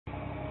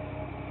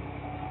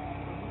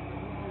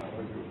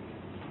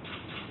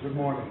Good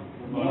morning.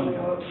 Good morning.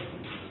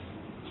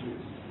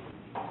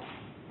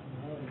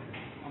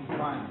 I'm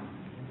fine.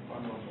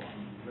 Wonderful.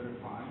 I'm very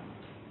fine.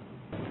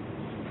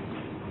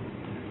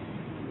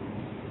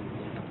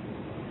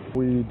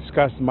 We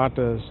discussed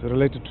matters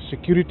related to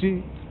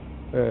security,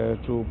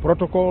 to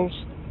protocols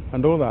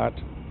and all that,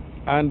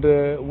 and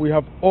we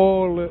have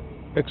all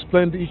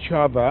explained each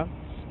other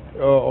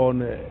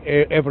on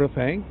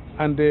everything,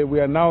 and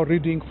we are now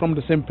reading from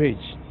the same page.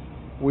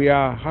 We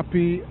are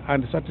happy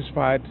and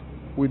satisfied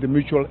with the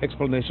mutual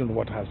explanation of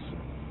what has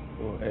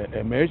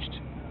emerged,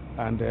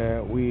 and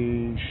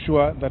we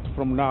sure that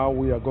from now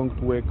we are going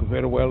to work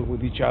very well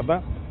with each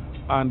other,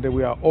 and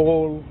we are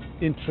all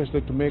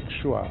interested to make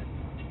sure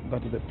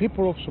that the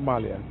people of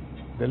Somalia,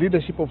 the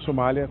leadership of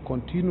Somalia,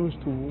 continues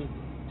to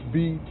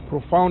be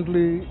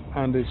profoundly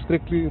and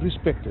strictly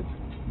respected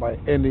by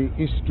any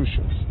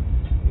institutions,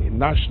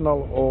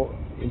 national or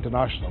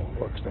international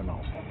or external.